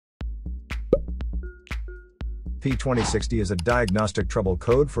P2060 is a diagnostic trouble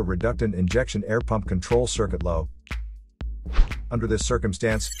code for reductant injection air pump control circuit low. Under this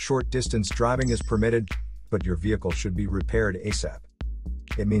circumstance, short-distance driving is permitted, but your vehicle should be repaired ASAP.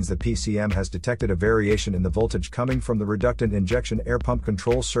 It means the PCM has detected a variation in the voltage coming from the reductant injection air pump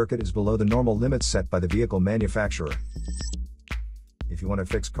control circuit is below the normal limits set by the vehicle manufacturer. If you want to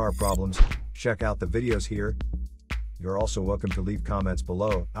fix car problems, check out the videos here. You're also welcome to leave comments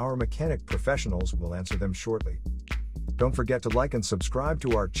below. Our mechanic professionals will answer them shortly. Don't forget to like and subscribe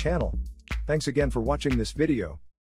to our channel. Thanks again for watching this video.